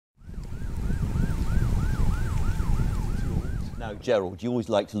Now, Gerald, you always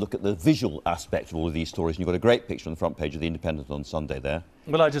like to look at the visual aspect of all of these stories, and you've got a great picture on the front page of The Independent on Sunday there.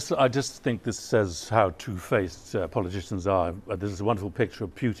 Well, I just think this says how two-faced politicians are. There's a wonderful picture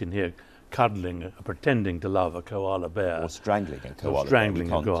of Putin here cuddling, pretending to love a koala bear. Or strangling a koala bear.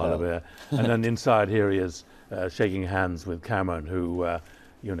 Strangling a koala bear. And then inside here he is shaking hands with Cameron, who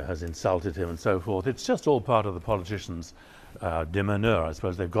has insulted him and so forth. It's just all part of the politicians' demeanour, I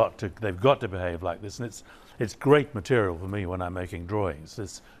suppose. They've got to behave like this, and it's great material for me when I'm making drawings.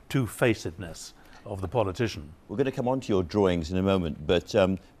 This two-facedness of the politician. We're going to come on to your drawings in a moment, but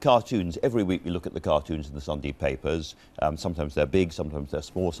cartoons, every week we look at the cartoons in the Sunday papers. Sometimes they're big, sometimes they're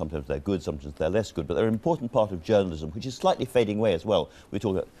small, sometimes they're good, sometimes they're less good, but they're an important part of journalism, which is slightly fading away as well. We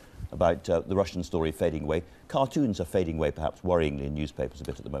talk about the Russian story fading away. Cartoons are fading away, perhaps worryingly, in newspapers a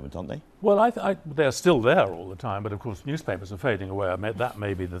bit at the moment, aren't they? Well, they're still there all the time, but of course newspapers are fading away. That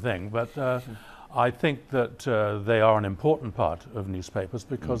may be the thing, but I think that they are an important part of newspapers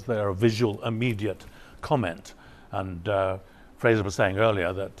because they are a visual, immediate comment. And Fraser was saying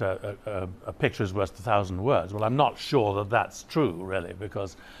earlier that a picture is worth 1,000 words. Well, I'm not sure that that's true, really,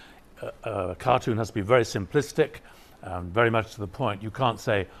 because a cartoon has to be very simplistic, very much to the point. You can't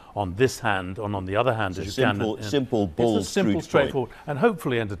say on this hand and on the other hand as you can. Simple, bold, it's a simple, straightforward, and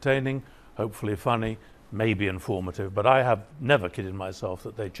hopefully entertaining, hopefully funny, maybe informative, but I have never kidded myself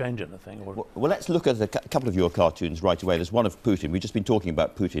that they change anything. Well, let's look at a couple of your cartoons right away. There's one of Putin. We've just been talking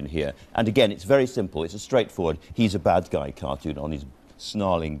about Putin here. And again, it's very simple. It's a straightforward, he's a bad guy cartoon on his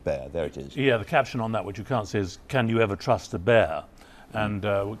snarling bear. There it is. Yeah, the caption on that, which you can't see, is, can you ever trust a bear? And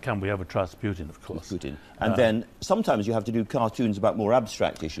can we ever trust Putin, of course? Putin. And then sometimes you have to do cartoons about more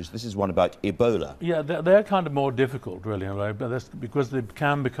abstract issues. This is one about Ebola. Yeah, they're kind of more difficult, really, in a way, but because they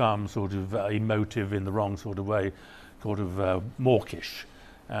can become sort of emotive in the wrong sort of way, sort of mawkish.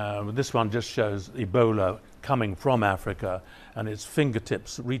 This one just shows Ebola coming from Africa and its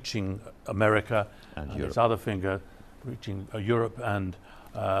fingertips reaching America and its other finger reaching Europe, and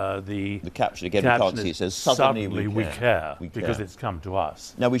the caption, again, we can't see, it says, suddenly we care, because it's come to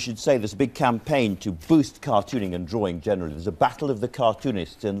us. Now, we should say there's a big campaign to boost cartooning and drawing generally. There's a Battle of the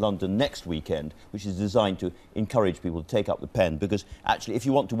Cartoonists in London next weekend, which is designed to encourage people to take up the pen, because actually, if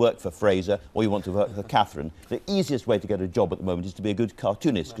you want to work for Fraser or you want to work for Catherine, the easiest way to get a job at the moment is to be a good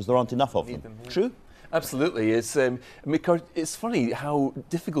cartoonist, because there aren't enough of them. True? Absolutely. It's funny how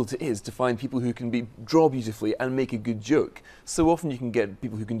difficult it is to find people who can draw beautifully and make a good joke. So often you can get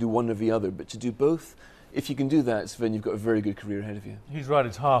people who can do one or the other, but to do both, if you can do that, then you've got a very good career ahead of you. He's right,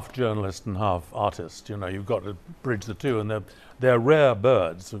 it's half journalist and half artist. You know, you've got to bridge the two, and they're rare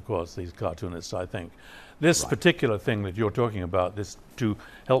birds, of course, these cartoonists, I think. This particular thing that you're talking about, this to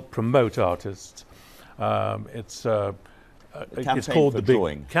help promote artists, it's called the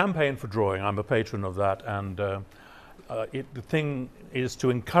big Campaign for Drawing. I'm a patron of that, and the thing is to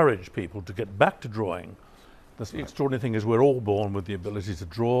encourage people to get back to drawing. The extraordinary thing is we're all born with the ability to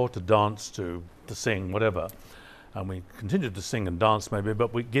draw, to dance, to sing, whatever, and we continue to sing and dance maybe,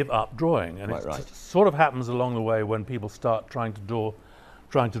 but we give up drawing, and it sort of happens along the way when people start trying to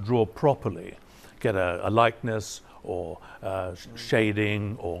draw properly, get a likeness or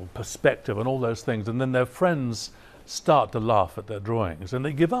shading or perspective and all those things, and then their friends start to laugh at their drawings and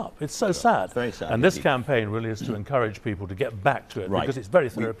they give up. It's so sad. Very sad. And this campaign really is to encourage people to get back to it because it's very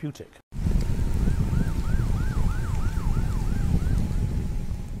therapeutic.